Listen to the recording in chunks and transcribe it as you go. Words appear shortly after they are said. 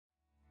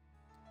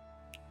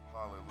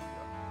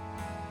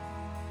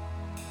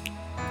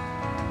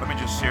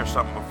share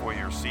something before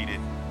you're seated.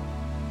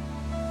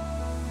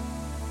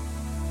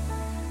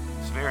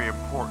 It's very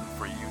important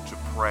for you to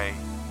pray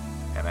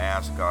and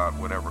ask God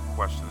whatever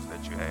questions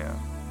that you have.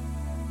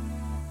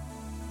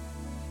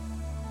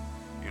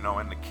 You know,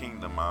 in the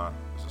kingdom,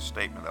 there's a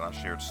statement that I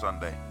shared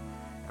Sunday,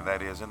 and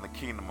that is, in the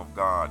kingdom of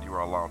God, you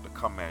are allowed to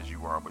come as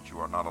you are, but you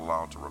are not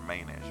allowed to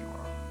remain as you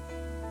are.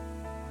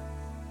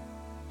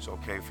 It's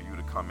okay for you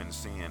to come in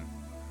sin,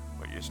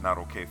 but it's not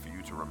okay for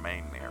you to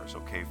remain there. It's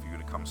okay for you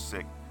to come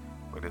sick,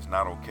 but it's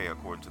not okay,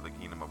 according to the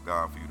kingdom of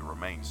God, for you to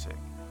remain sick.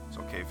 It's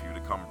okay for you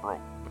to come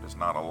broke, but it's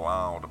not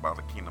allowed by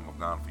the kingdom of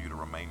God for you to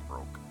remain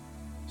broke.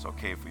 It's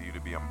okay for you to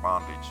be in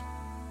bondage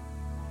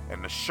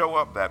and to show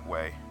up that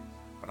way.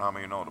 But how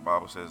many know the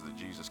Bible says that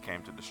Jesus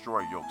came to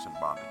destroy yokes and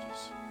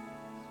bondages?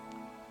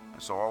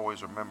 And so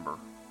always remember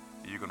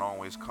that you can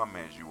always come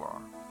as you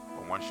are,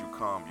 but once you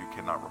come, you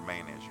cannot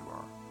remain as you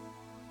are.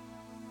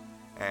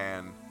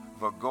 And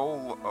the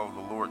goal of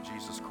the Lord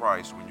Jesus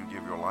Christ, when you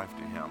give your life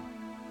to him,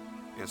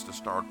 is to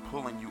start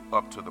pulling you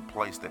up to the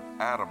place that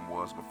Adam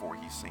was before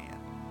he sinned.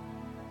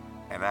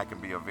 And that can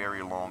be a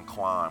very long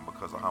climb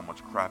because of how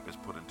much crap is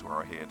put into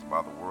our heads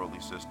by the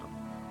worldly system,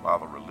 by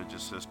the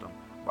religious system,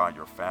 by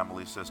your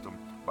family system,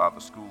 by the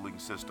schooling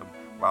system,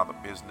 by the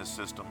business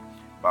system,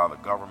 by the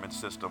government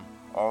system.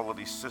 All of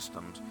these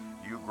systems,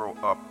 you grow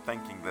up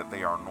thinking that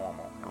they are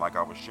normal. And like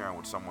I was sharing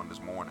with someone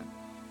this morning,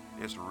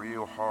 it's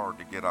real hard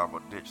to get out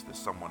of a ditch that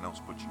someone else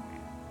put you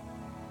in.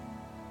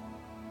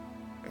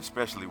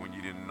 Especially when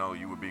you didn't know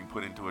you were being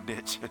put into a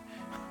ditch.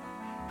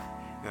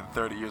 Then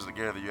 30 years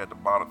later, you're at the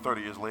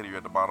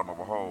bottom of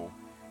a hole,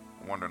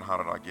 wondering, how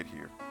did I get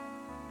here?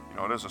 You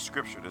know, there's a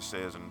scripture that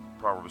says in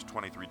Proverbs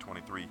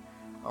 23:23,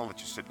 I'll let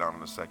you sit down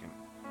in a second,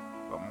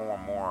 but more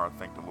and more I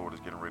think the Lord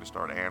is getting ready to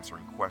start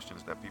answering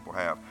questions that people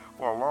have.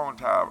 For a long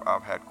time,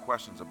 I've had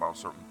questions about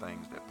certain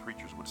things that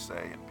preachers would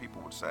say and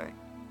people would say.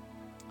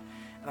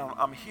 And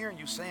I'm hearing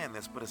you saying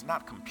this, but it's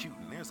not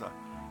computing. There's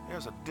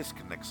a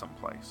disconnect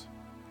someplace.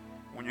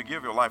 When you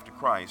give your life to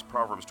Christ,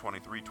 Proverbs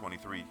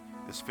 23:23,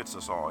 this fits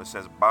us all. It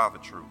says, buy the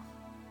truth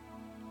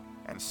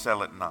and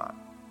sell it not.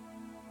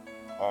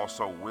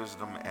 Also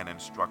wisdom and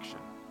instruction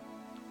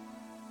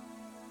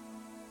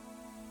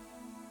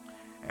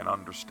and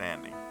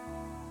understanding.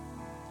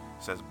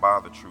 It says,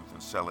 buy the truth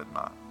and sell it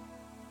not.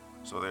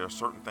 So there are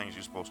certain things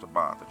you're supposed to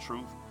buy. The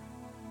truth,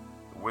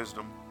 the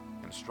wisdom,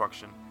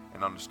 instruction,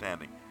 and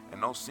understanding.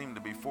 And those seem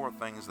to be four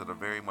things that are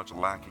very much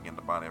lacking in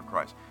the body of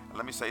Christ. And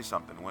let me say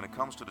something. When it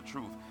comes to the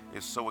truth,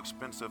 it's so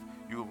expensive,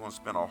 you're going to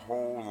spend a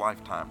whole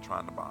lifetime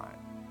trying to buy it.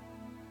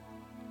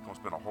 You're going to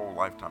spend a whole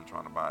lifetime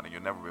trying to buy it, and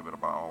you'll never be able to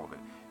buy all of it.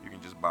 You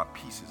can just buy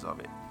pieces of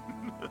it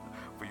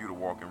for you to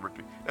walk in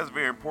victory. That's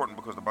very important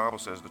because the Bible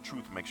says the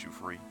truth makes you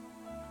free.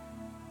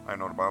 I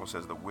know the Bible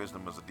says that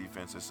wisdom is a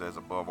defense. It says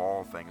above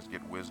all things,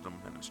 get wisdom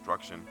and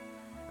instruction.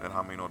 And then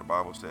how many know the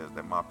Bible says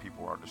that my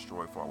people are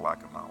destroyed for a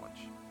lack of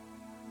knowledge?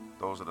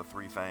 Those are the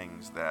three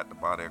things that the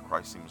body of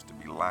Christ seems to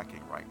be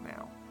lacking right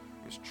now.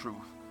 It's truth,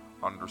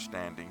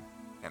 understanding,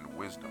 and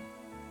wisdom.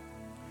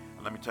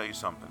 And let me tell you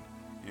something.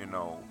 You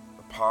know,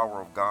 the power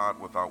of God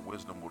without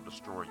wisdom will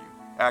destroy you.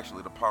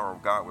 Actually, the power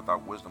of God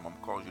without wisdom will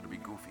cause you to be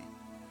goofy.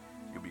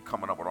 You'll be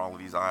coming up with all of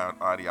these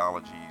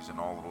ideologies and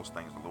all of those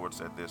things. The Lord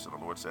said this, and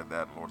the Lord said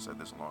that, and the Lord said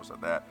this, and the Lord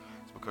said that.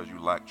 It's because you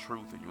lack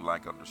truth, and you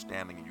lack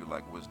understanding, and you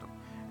lack wisdom.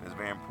 And it's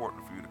very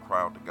important for you to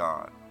cry out to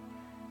God.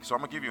 So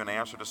I'm going to give you an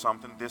answer to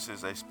something. This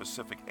is a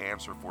specific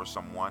answer for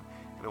someone,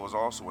 and it was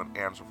also an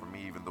answer for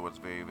me, even though it's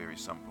very, very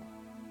simple.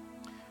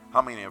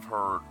 How many have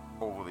heard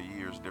over the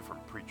years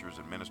different preachers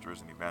and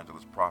ministers and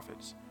evangelists,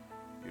 prophets,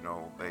 you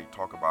know, they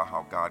talk about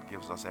how God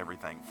gives us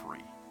everything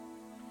free.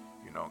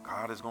 You know,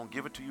 God is going to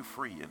give it to you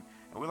free. And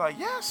we're like,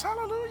 yes,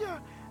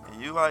 hallelujah. And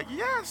you're like,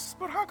 yes,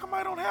 but how come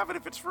I don't have it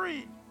if it's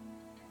free?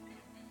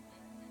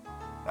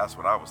 That's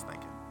what I was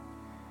thinking.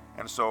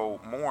 And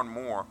so more and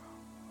more,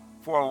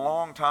 for a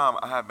long time,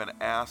 I have been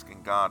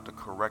asking God to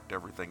correct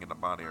everything in the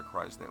body of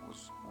Christ that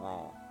was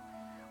wrong.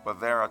 But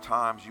there are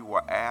times you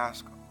will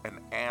ask an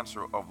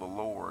answer of the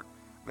Lord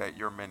that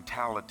your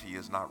mentality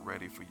is not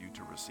ready for you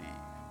to receive.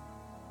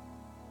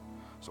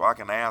 So I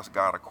can ask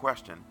God a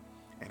question,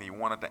 and he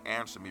wanted to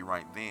answer me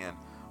right then,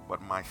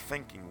 but my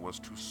thinking was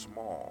too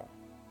small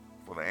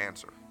for the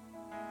answer.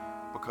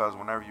 Because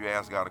whenever you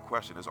ask God a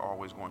question, it's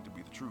always going to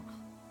be the truth.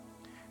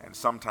 And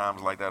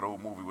sometimes, like that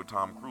old movie with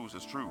Tom Cruise,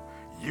 it's true.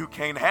 You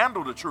can't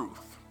handle the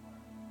truth.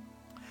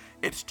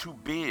 It's too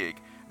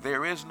big.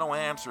 There is no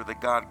answer that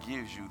God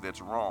gives you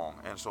that's wrong.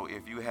 And so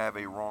if you have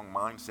a wrong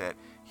mindset,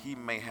 he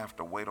may have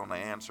to wait on the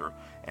answer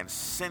and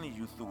send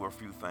you through a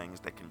few things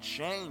that can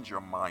change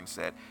your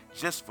mindset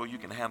just so you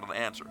can handle the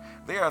answer.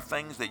 There are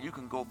things that you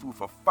can go through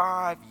for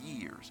 5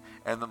 years,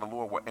 and then the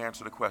Lord will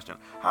answer the question.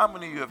 How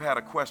many of you have had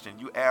a question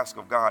you ask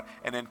of God,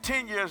 and then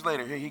 10 years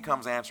later, here he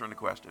comes answering the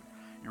question?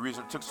 The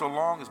reason it took so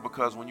long is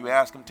because when you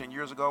asked him 10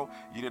 years ago,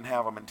 you didn't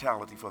have a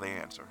mentality for the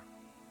answer.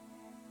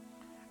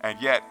 And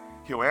yet,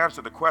 he'll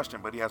answer the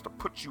question, but he has to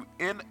put you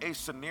in a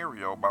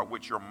scenario by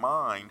which your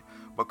mind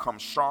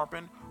becomes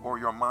sharpened or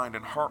your mind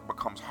and heart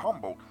becomes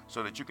humbled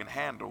so that you can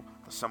handle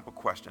the simple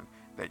question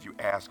that you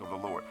ask of the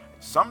Lord.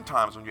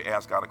 Sometimes when you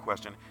ask God a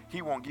question,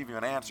 he won't give you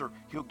an answer.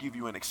 He'll give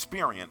you an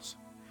experience,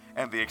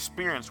 and the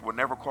experience will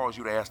never cause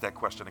you to ask that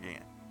question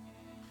again.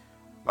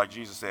 Like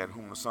Jesus said,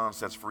 whom the Son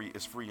sets free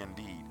is free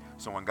indeed.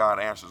 So when God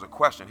answers a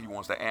question, he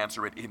wants to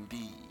answer it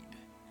indeed,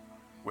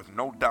 with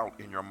no doubt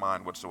in your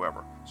mind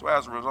whatsoever. So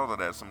as a result of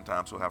that,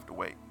 sometimes you'll have to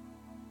wait.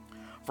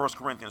 1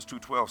 Corinthians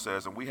 2:12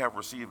 says, and we have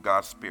received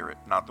God's Spirit,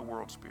 not the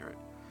world's spirit,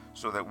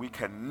 so that we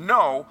can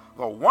know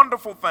the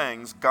wonderful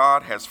things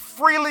God has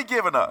freely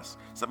given us.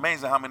 It's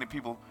amazing how many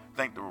people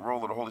think the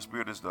role of the Holy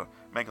Spirit is to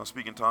make them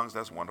speak in tongues.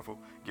 That's wonderful.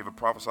 Give it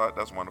prophesy.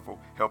 That's wonderful.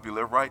 Help you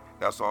live right.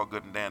 That's all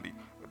good and dandy.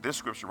 But this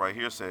scripture right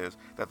here says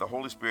that the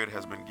Holy Spirit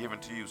has been given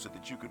to you so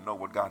that you can know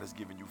what God has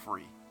given you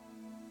free.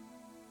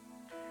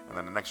 And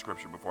then the next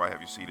scripture before I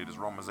have you seated is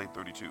Romans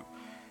 8:32.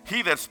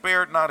 He that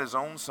spared not his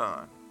own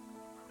son,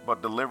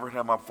 but delivered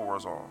him up for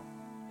us all,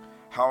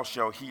 how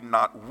shall he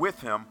not with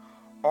him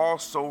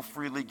also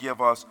freely give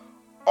us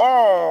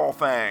all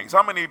things?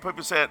 How many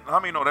people said,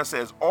 how many know that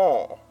says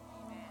all?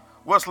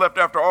 What's left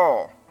after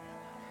all?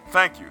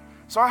 Thank you.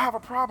 So I have a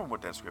problem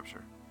with that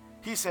scripture.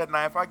 He said,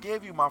 now if I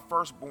gave you my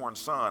firstborn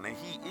son, and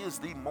he is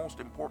the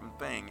most important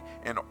thing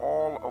in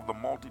all of the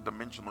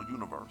multidimensional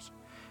universe,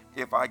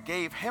 if I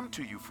gave him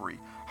to you free,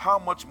 how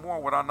much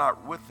more would I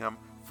not with him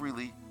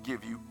freely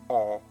give you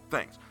all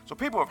things? So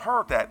people have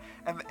heard that,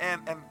 and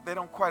they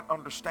don't quite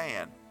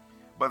understand.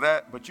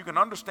 But you can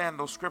understand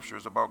those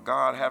scriptures about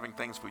God having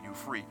things for you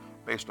free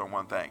based on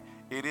one thing.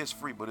 It is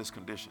free, but it's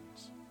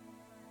conditions.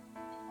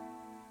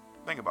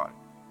 Think about it.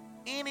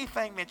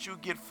 Anything that you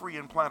get free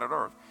in planet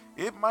Earth,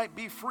 it might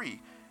be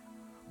free,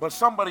 but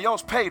somebody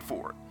else paid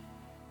for it.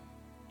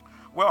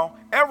 Well,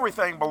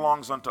 everything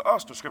belongs unto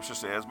us, the scripture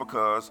says,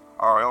 because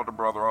our elder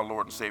brother, our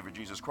Lord and Savior,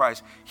 Jesus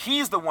Christ,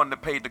 he's the one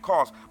that paid the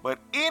cost. But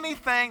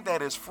anything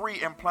that is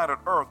free in planet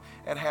Earth,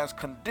 it has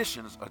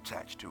conditions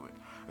attached to it.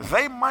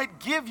 They might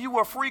give you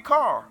a free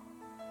car,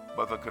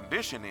 but the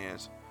condition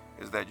is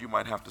that you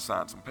might have to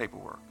sign some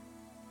paperwork.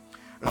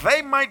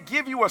 They might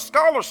give you a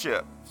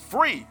scholarship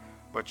free,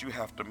 but you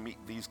have to meet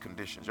these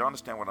conditions. You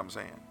understand what I'm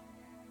saying?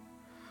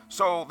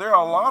 So there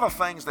are a lot of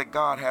things that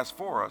God has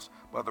for us,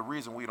 but the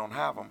reason we don't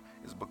have them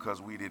is because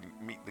we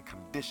didn't meet the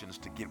conditions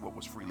to get what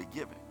was freely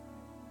given.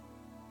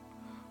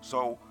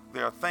 So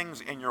there are things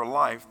in your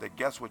life that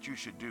guess what you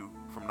should do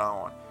from now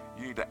on?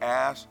 You need to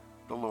ask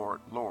the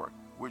Lord, Lord,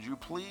 would you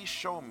please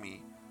show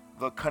me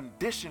the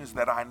conditions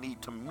that I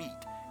need to meet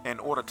in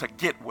order to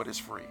get what is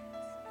free?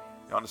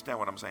 You understand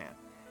what I'm saying?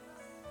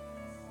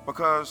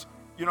 Because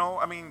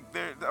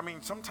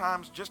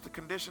sometimes just the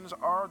conditions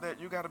are that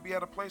you got to be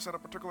at a place at a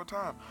particular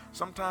time.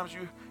 Sometimes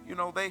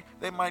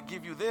they might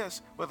give you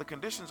this, but the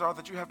conditions are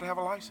that you have to have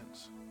a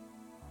license.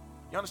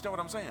 You understand what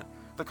I'm saying?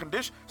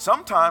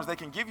 Sometimes they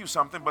can give you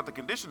something, but the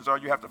conditions are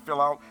you have to fill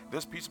out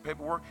this piece of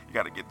paperwork. You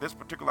got to get this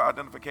particular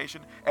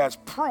identification as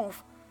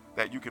proof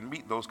that you can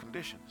meet those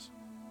conditions.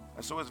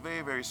 And so it's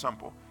very, very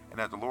simple. And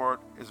that the Lord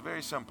is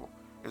very simple,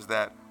 is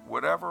that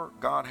whatever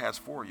God has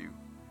for you,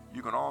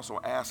 you can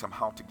also ask him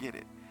how to get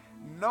it.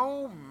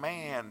 No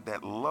man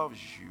that loves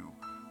you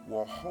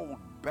will hold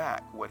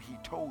back what he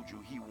told you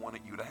he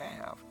wanted you to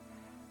have.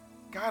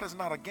 God is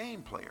not a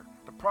game player.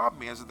 The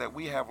problem is that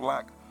we have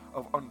lack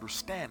of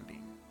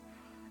understanding.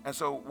 And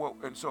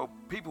so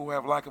people who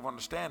have lack of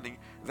understanding,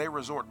 they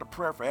resort to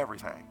prayer for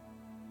everything.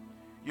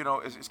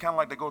 It's kind of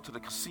like they go to the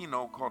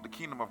casino called the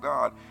Kingdom of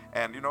God,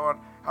 and you know what?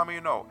 How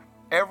many know?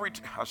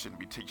 I shouldn't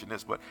be teaching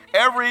this, but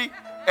every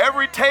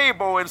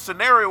table and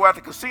scenario at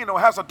the casino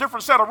has a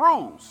different set of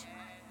rules.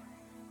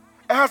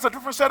 It has a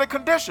different set of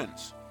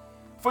conditions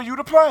for you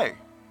to play.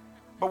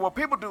 But what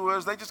people do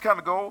is they just kind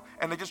of go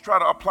and they just try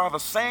to apply the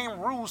same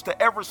rules to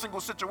every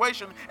single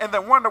situation and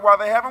then wonder why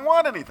they haven't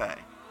won anything.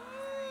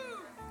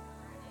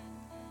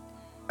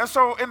 And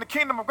so in the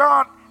kingdom of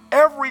God,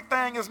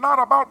 everything is not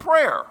about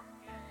prayer.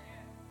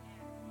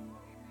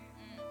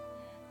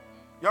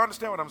 You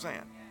understand what I'm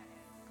saying?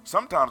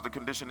 Sometimes the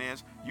condition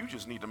is you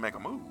just need to make a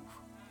move.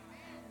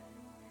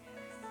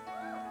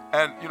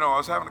 And, I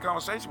was having a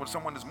conversation with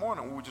someone this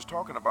morning. We were just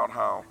talking about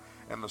how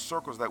in the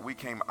circles that we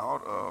came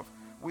out of,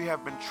 we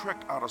have been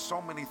tricked out of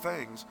so many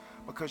things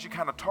because you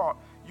kind of taught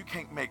you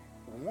can't make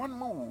one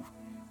move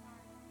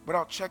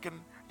without checking.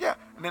 Yeah,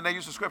 and then they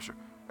use the scripture.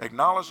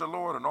 Acknowledge the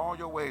Lord in all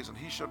your ways and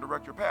he shall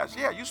direct your paths.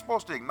 Yeah, you're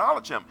supposed to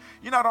acknowledge him.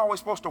 You're not always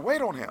supposed to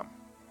wait on him.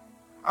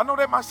 I know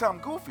that might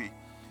sound goofy,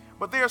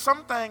 but there are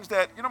some things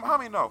that, how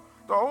many know?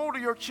 The older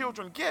your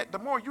children get, the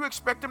more you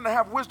expect them to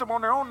have wisdom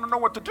on their own to know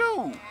what to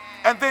do.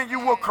 And then you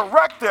will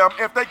correct them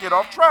if they get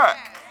off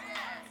track.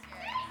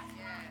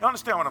 You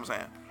understand what I'm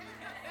saying?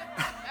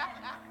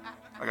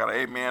 I got an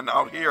amen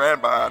out here and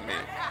behind me.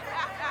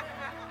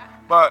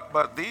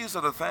 But these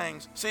are the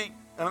things. See,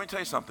 and let me tell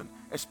you something.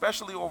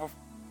 Especially I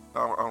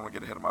don't want to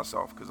get ahead of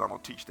myself because I'm going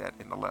to teach that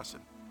in the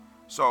lesson.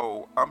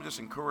 So I'm just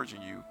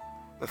encouraging you.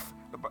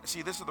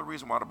 See, this is the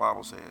reason why the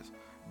Bible says,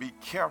 be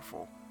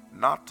careful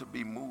not to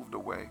be moved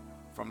away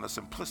from the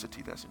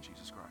simplicity that's in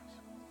Jesus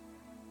Christ.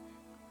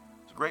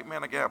 It's a great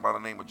man of God by the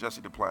name of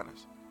Jesse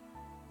Duplantis.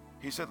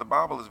 He said the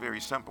Bible is very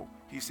simple.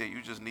 He said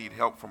you just need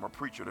help from a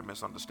preacher to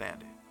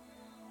misunderstand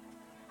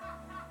it.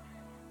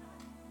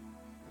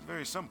 It's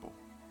very simple.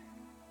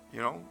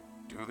 You know,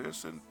 do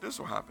this and this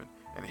will happen.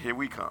 And here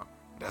we come.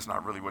 That's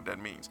not really what that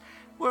means.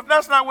 Well, if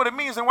that's not what it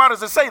means, then why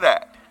does it say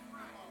that?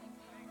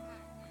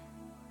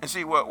 And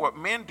see, what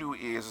men do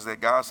is that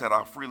God said,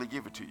 I'll freely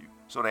give it to you.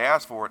 So they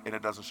ask for it and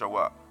it doesn't show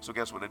up. So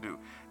guess what they do?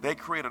 They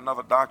create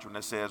another doctrine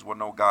that says, well,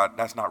 no, God,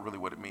 that's not really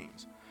what it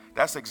means.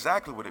 That's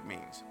exactly what it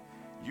means.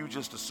 You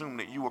just assume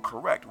that you were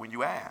correct when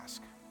you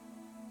ask.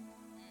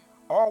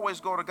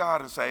 Always go to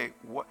God and say,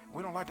 "What?"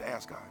 We don't like to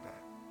ask God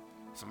that.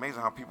 It's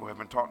amazing how people have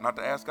been taught not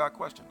to ask God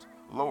questions.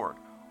 Lord,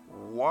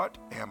 what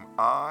am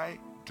I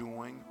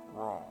doing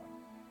wrong?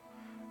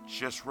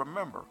 Just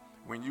remember,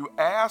 when you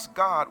ask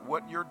God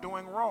what you're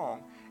doing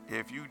wrong,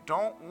 if you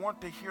don't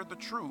want to hear the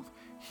truth,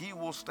 he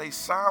will stay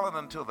silent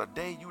until the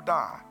day you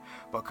die,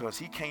 because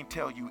he can't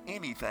tell you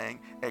anything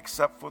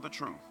except for the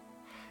truth.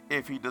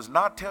 If he does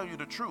not tell you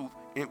the truth,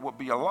 it will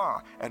be a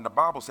lie. And the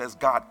Bible says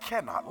God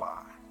cannot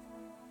lie.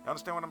 You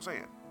understand what I'm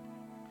saying?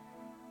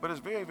 But it's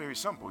very, very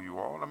simple, you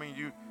all. I mean,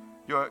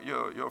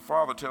 your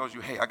father tells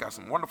you, hey, I got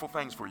some wonderful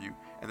things for you,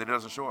 and then it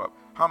doesn't show up.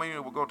 How many of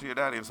you will go to your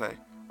daddy and say,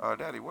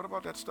 Daddy, what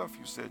about that stuff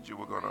you said you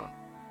were going to?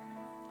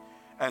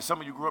 And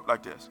some of you grew up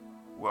like this.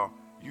 Well,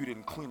 you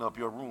didn't clean up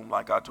your room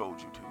like I told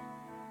you to.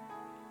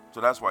 So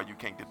that's why you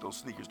can't get those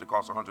sneakers that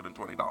cost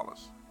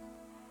 $120.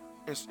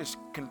 It's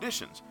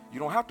conditions. You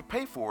don't have to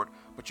pay for it,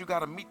 but you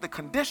got to meet the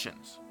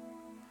conditions.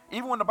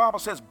 Even when the Bible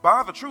says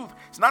buy the truth,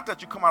 it's not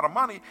that you come out of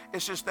money.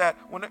 It's just that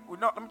let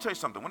me tell you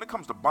something. When it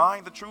comes to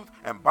buying the truth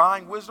and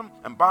buying wisdom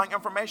and buying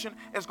information,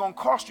 it's going to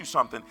cost you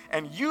something.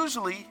 And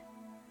usually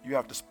you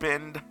have to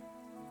spend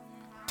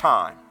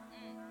time.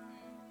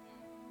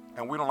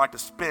 And we don't like to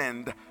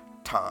spend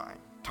time.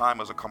 Time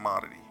is a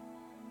commodity.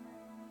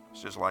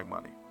 It's just like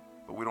money.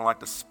 But we don't like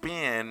to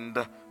spend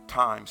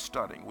time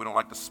studying. We don't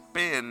like to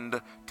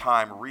spend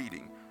time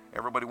reading.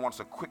 Everybody wants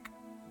a quick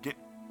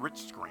get-rich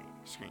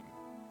scheme.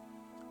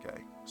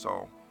 Okay,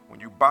 so when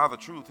you buy the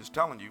truth, it's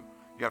telling you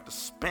you have to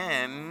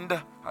spend.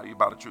 How do you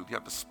buy the truth? You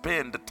have to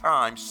spend the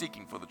time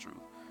seeking for the truth.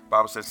 The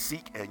Bible says,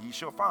 seek and ye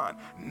shall find.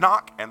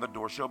 Knock and the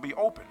door shall be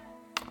open.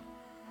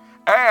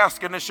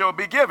 Ask and it shall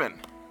be given.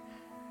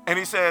 And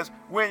he says,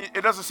 when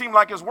it doesn't seem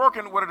like it's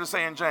working, what did it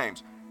say in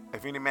James?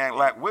 If any man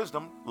lack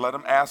wisdom, let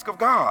him ask of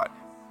God.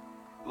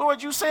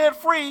 Lord, you said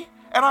free,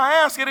 and I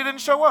asked it, it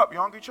didn't show up.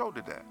 Young Cho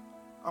did that.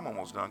 I'm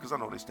almost done because I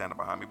know they're standing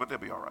behind me, but they'll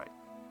be all right.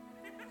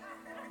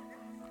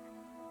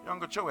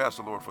 Younger Cho asked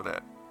the Lord for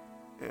that.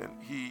 And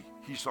he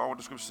saw what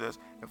the scripture says.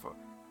 If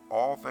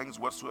all things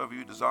whatsoever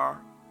you desire,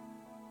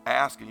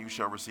 ask and you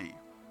shall receive.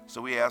 So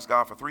we asked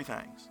God for 3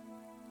 things.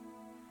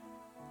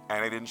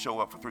 And they didn't show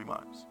up for 3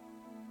 months.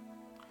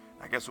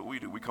 Now guess what we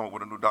do? We come up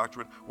with a new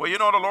doctrine. Well, you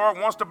know the Lord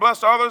wants to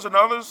bless others and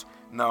others.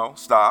 No,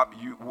 stop.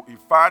 You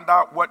find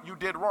out what you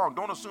did wrong.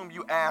 Don't assume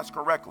you asked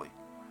correctly.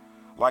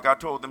 Like I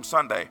told them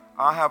Sunday,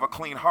 I have a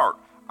clean heart.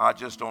 I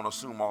just don't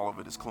assume all of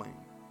it is clean.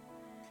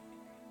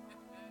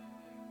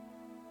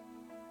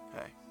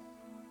 Okay.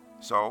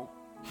 So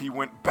he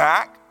went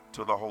back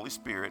to the Holy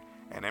Spirit,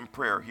 and in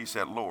prayer he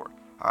said, Lord,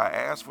 I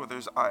asked for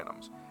these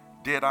items.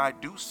 Did I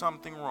do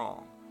something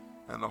wrong?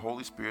 And the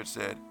Holy Spirit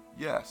said,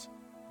 yes,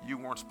 you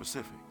weren't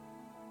specific.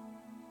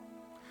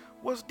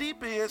 What's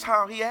deep is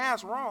how he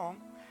asked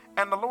wrong,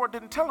 and the Lord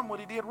didn't tell him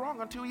what he did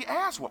wrong until he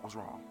asked what was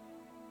wrong.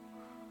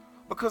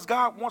 Because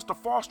God wants to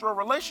foster a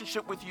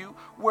relationship with you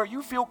where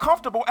you feel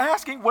comfortable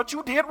asking what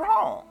you did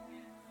wrong.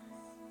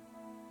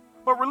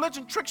 But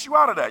religion tricks you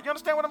out of that. You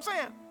understand what I'm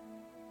saying?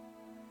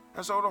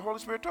 And so the Holy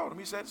Spirit told him,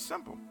 he said, it's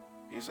simple.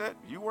 He said,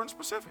 you weren't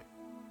specific.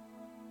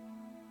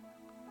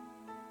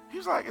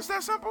 He's like, is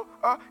that simple?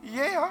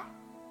 Yeah.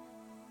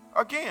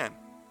 Again,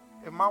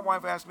 if my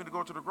wife asked me to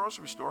go to the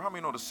grocery store, how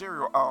many know the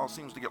cereal aisle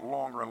seems to get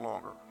longer and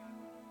longer?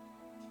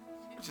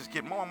 I just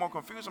get more and more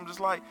confused. I'm just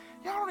like,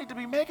 y'all don't need to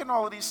be making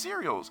all of these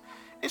cereals.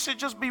 It should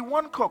just be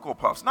one Cocoa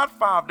Puffs, not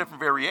 5 different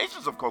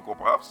variations of Cocoa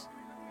Puffs.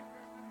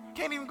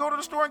 Can't even go to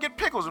the store and get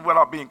pickles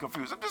without being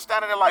confused. I'm just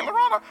standing there like,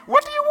 Lorana,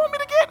 what do you want me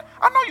to get?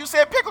 I know you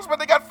said pickles, but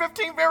they got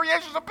 15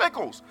 variations of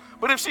pickles.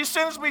 But if she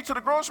sends me to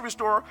the grocery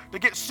store to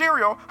get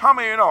cereal, how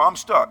many of you know I'm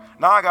stuck?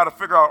 Now I got to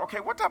figure out, okay,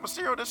 what type of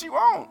cereal does she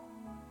want?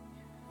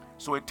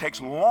 So it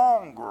takes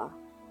longer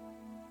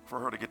for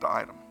her to get the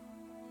item.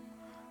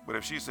 But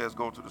if she says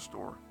go to the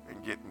store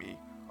and get me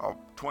a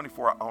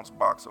 24-ounce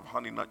box of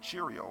Honey Nut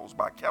Cheerios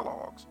by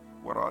Kellogg's,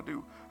 what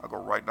do? I go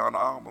right down the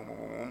aisle, boom, boom,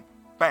 boom, boom,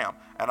 bam,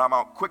 and I'm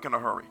out quick in a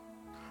hurry.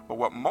 But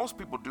what most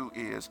people do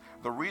is,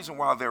 the reason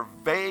why they're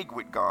vague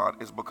with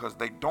God is because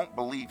they don't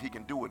believe he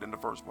can do it in the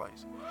first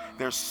place.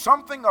 There's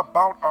something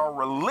about our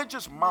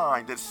religious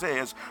mind that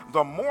says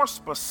the more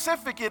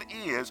specific it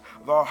is,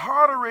 the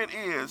harder it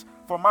is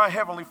for my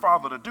Heavenly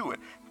Father to do it.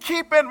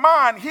 Keep in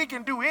mind, he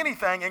can do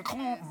anything,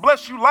 include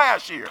bless you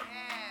last year.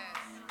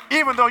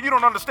 Even though you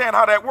don't understand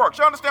how that works.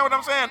 You understand what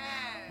I'm saying?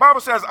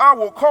 Bible says, I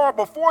will call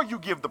before you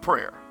give the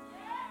prayer.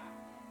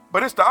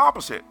 But it's the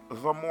opposite.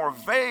 The more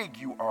vague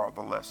you are,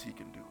 the less he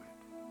can do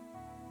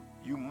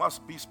it. You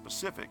must be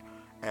specific.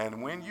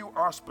 And when you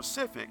are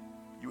specific,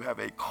 you have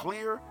a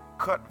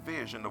clear-cut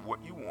vision of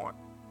what you want,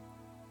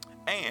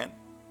 and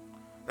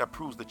that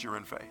proves that you're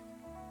in faith.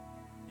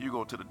 You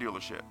go to the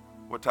dealership.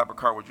 What type of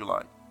car would you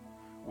like?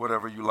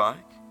 Whatever you like.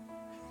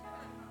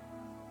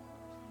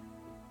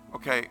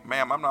 Okay,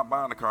 ma'am, I'm not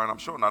buying the car, and I'm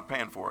sure not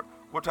paying for it.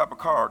 What type of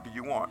car do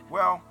you want?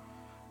 Well,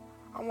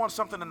 I want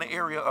something in the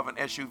area of an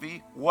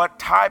SUV. What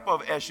type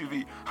of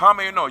SUV? How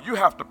many know you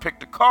have to pick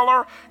the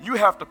color, you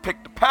have to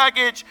pick the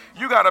package,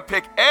 you got to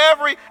pick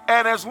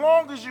and as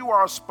long as you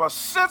are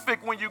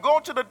specific when you go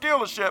to the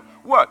dealership,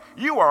 what?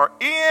 You are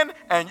in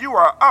and you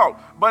are out.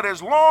 But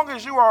as long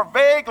as you are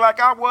vague like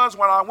I was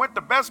when I went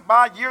to Best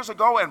Buy years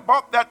ago and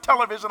bought that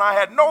television I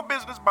had no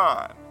business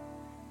buying,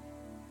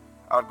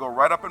 I'd go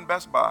right up in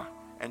Best Buy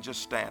and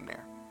just stand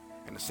there.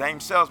 And the same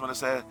salesman that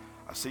said,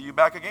 I see you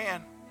back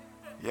again.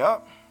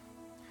 Yep.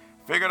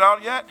 Figured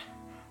out yet?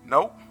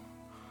 Nope.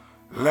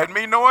 Let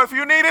me know if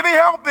you need any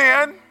help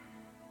then.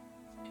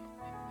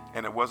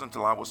 And it wasn't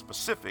until I was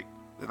specific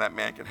that that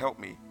man could help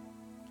me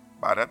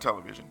buy that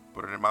television,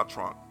 put it in my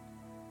trunk,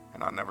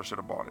 and I never should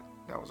have bought it.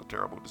 That was a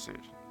terrible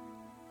decision.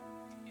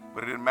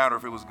 But it didn't matter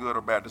if it was good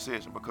or bad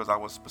decision because I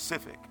was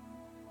specific.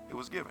 It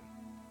was given.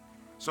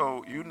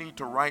 So you need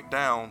to write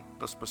down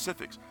the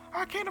specifics.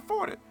 I can't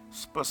afford it.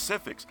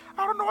 Specifics.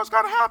 I don't know what's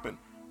going to happen.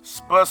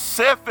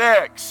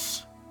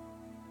 Specifics.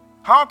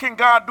 How can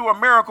God do a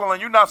miracle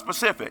and you're not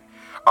specific?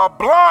 A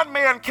blind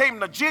man came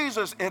to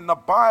Jesus in the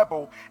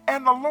Bible,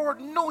 and the Lord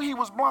knew he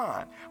was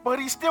blind, but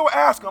he still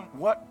asked him,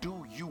 what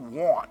do you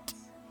want?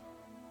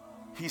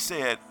 He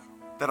said,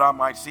 that I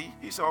might see.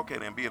 He said, okay,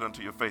 then be it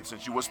unto your faith,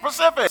 since you were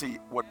specific. See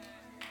what?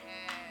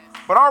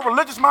 But our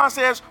religious mind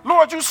says,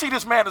 Lord, you see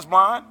this man is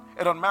blind.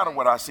 It doesn't matter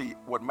what I see.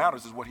 What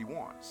matters is what he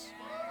wants.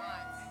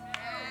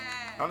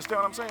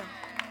 Understand what I'm saying?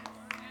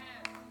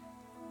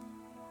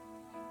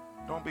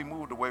 Don't be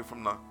moved away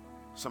from the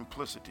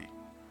simplicity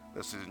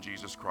that's in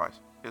Jesus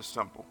Christ. It's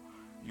simple.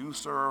 You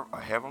serve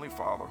a heavenly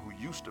Father who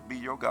used to be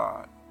your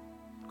God,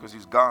 because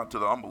he's God to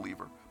the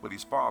unbeliever, but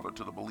he's Father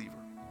to the believer.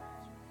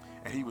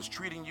 And he was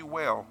treating you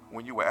well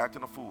when you were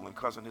acting a fool and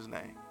cussing his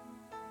name.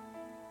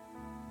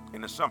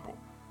 And it's simple,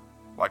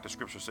 like the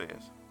scripture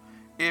says.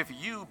 If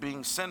you,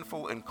 being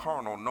sinful and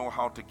carnal, know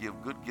how to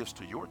give good gifts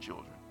to your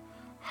children,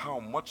 how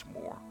much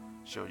more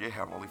shall your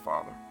heavenly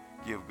Father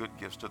give good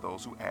gifts to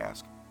those who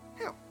ask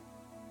him?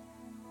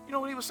 You know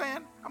what he was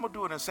saying? I'm going to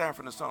do it in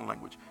Sanford and Son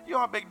language. You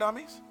all big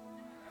dummies.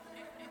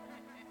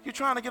 You're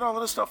trying to get all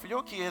of this stuff for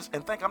your kids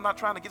and think I'm not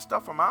trying to get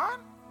stuff for mine?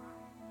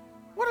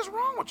 What is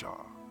wrong with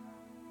y'all?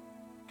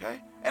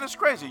 Okay? And it's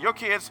crazy. Your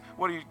kids,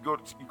 what do you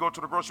go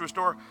to the grocery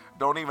store?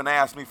 Don't even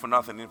ask me for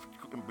nothing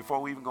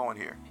before we even go in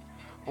here.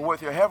 But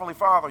with your heavenly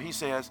Father, he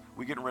says,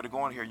 we're getting ready to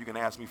go in here. You can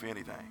ask me for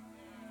anything.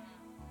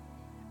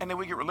 And then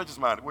we get religious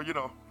minded.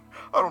 Well,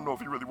 I don't know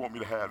if you really want me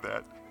to have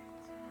that.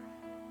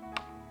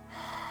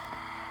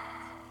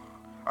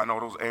 I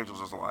know those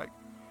angels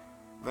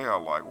they are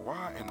like,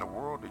 why in the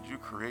world did you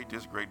create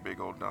this great big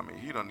old dummy?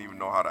 He doesn't even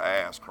know how to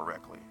ask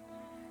correctly.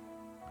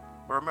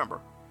 But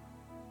remember,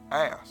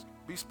 ask,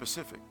 be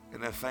specific,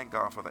 and then thank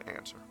God for the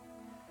answer.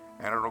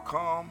 And it'll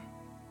come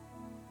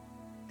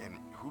in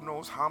who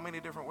knows how many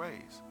different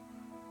ways.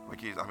 It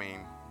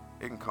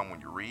can come when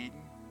you're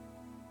reading.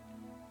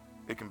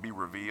 It can be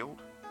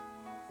revealed,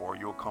 or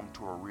you'll come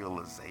to a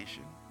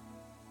realization.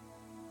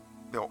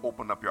 They'll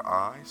open up your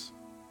eyes,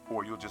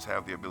 or you'll just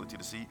have the ability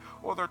to see,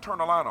 or they'll turn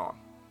the light on.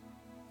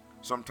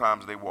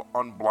 Sometimes they will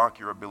unblock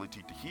your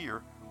ability to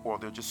hear, or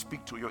they'll just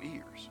speak to your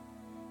ears.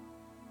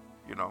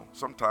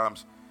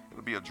 Sometimes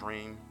it'll be a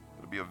dream,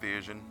 it'll be a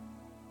vision.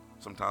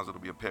 Sometimes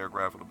it'll be a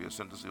paragraph, it'll be a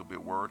sentence, it'll be a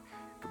word.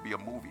 It could be a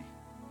movie.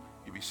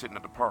 You'll be sitting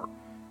at the park,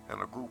 and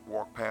a group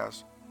walk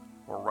past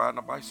or riding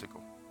a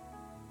bicycle,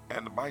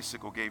 and the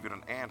bicycle gave it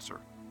an answer.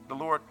 The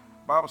Lord,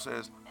 Bible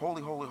says,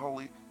 holy, holy,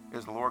 holy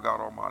is the Lord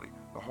God Almighty.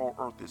 The whole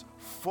earth is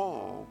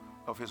full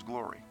of his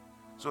glory.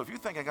 So if you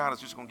think God is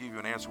just going to give you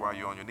an answer while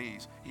you're on your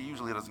knees, he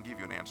usually doesn't give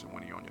you an answer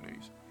when you're on your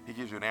knees. He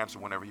gives you an answer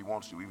whenever he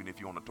wants to, even if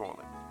you're on the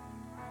toilet.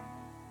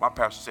 My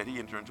pastor said he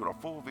entered into a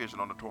full vision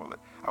on the toilet.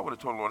 I would have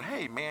told the Lord,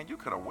 hey man, you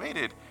could have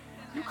waited.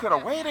 You could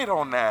have waited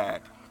on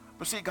that.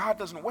 But see, God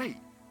doesn't wait.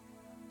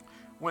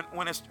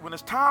 When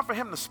it's time for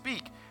him to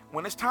speak,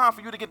 when it's time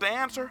for you to get the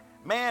answer,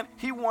 man,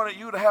 he wanted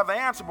you to have the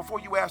answer before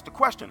you ask the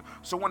question.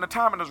 So when the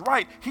timing is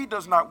right, he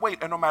does not wait.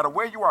 And no matter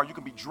where you are, you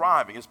can be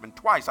driving. It's been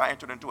twice I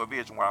entered into a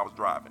vision while I was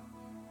driving.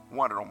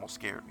 One, it almost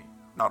scared me.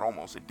 Not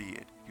almost, it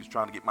did. He was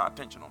trying to get my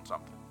attention on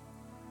something.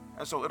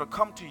 And so it'll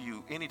come to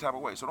you any type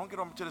of way. So don't get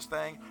on to this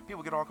thing.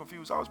 People get all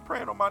confused. I was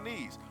praying on my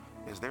knees.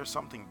 Is there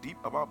something deep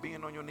about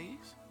being on your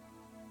knees?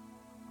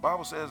 The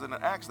Bible says in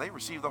the Acts, they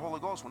received the Holy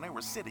Ghost when they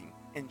were sitting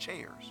in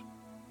chairs,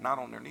 not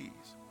on their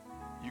knees.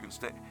 You can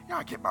stay.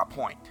 Y'all get my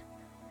point.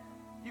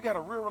 You got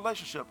a real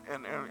relationship,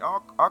 and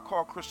I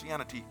call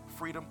Christianity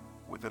freedom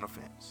within a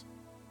fence.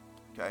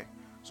 Okay?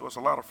 So it's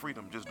a lot of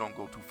freedom. Just don't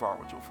go too far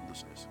with your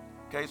foolishness.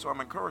 Okay? So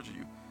I'm encouraging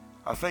you.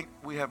 I think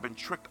we have been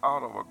tricked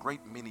out of a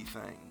great many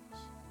things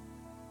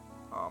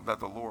that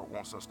the Lord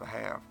wants us to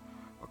have.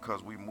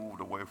 because we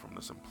moved away from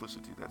the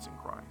simplicity that's in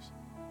Christ.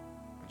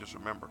 And just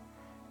remember,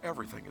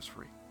 everything is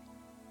free.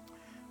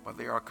 But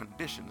there are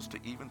conditions to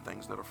even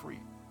things that are free.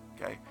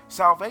 Okay?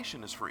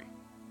 Salvation is free.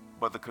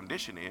 But the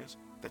condition is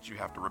that you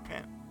have to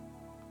repent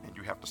and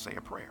you have to say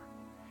a prayer.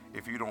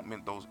 If you don't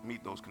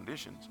meet those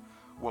conditions,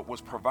 what was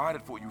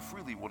provided for you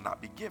freely will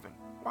not be given.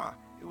 Why?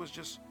 It was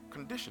just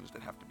conditions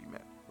that have to be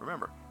met.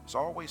 Remember, it's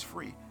always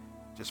free.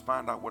 Just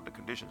find out what the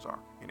conditions are.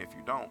 And if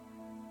you don't,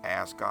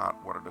 ask God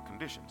what are the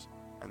conditions,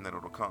 and then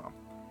it'll come.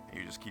 And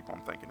you just keep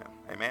on thanking him.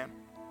 Amen?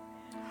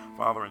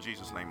 Father, in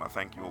Jesus' name, I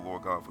thank you, O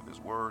Lord God, for this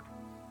word.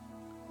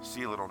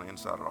 Seal it on the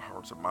inside of the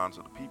hearts and minds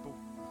of the people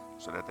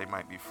so that they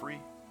might be free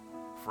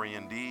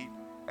indeed,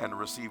 and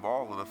receive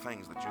all of the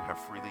things that you have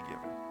freely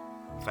given.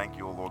 Thank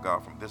you, O Lord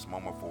God, from this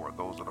moment forward,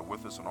 those that are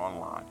with us and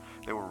online,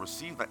 they will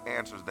receive the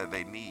answers that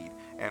they need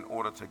in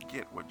order to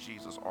get what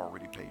Jesus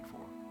already paid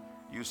for.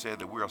 You said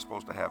that we are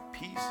supposed to have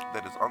peace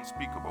that is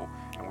unspeakable,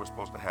 and we're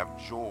supposed to have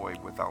joy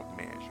without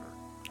measure.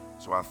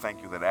 So I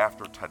thank you that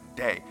after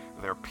today,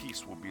 their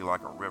peace will be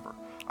like a river.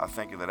 I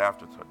thank you that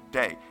after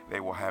today,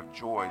 they will have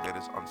joy that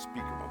is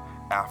unspeakable.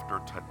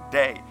 After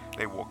today,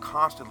 they will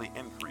constantly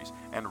increase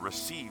and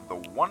receive the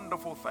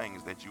wonderful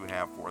things that you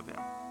have for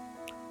them.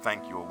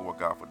 Thank you, O Lord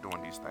God, for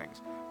doing these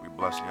things. We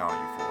bless and honor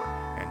you for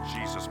it.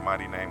 In Jesus'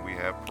 mighty name we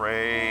have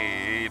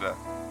prayed.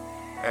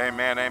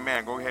 Amen,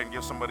 amen. Go ahead and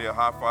give somebody a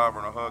high five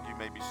and a hug. You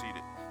may be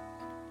seated.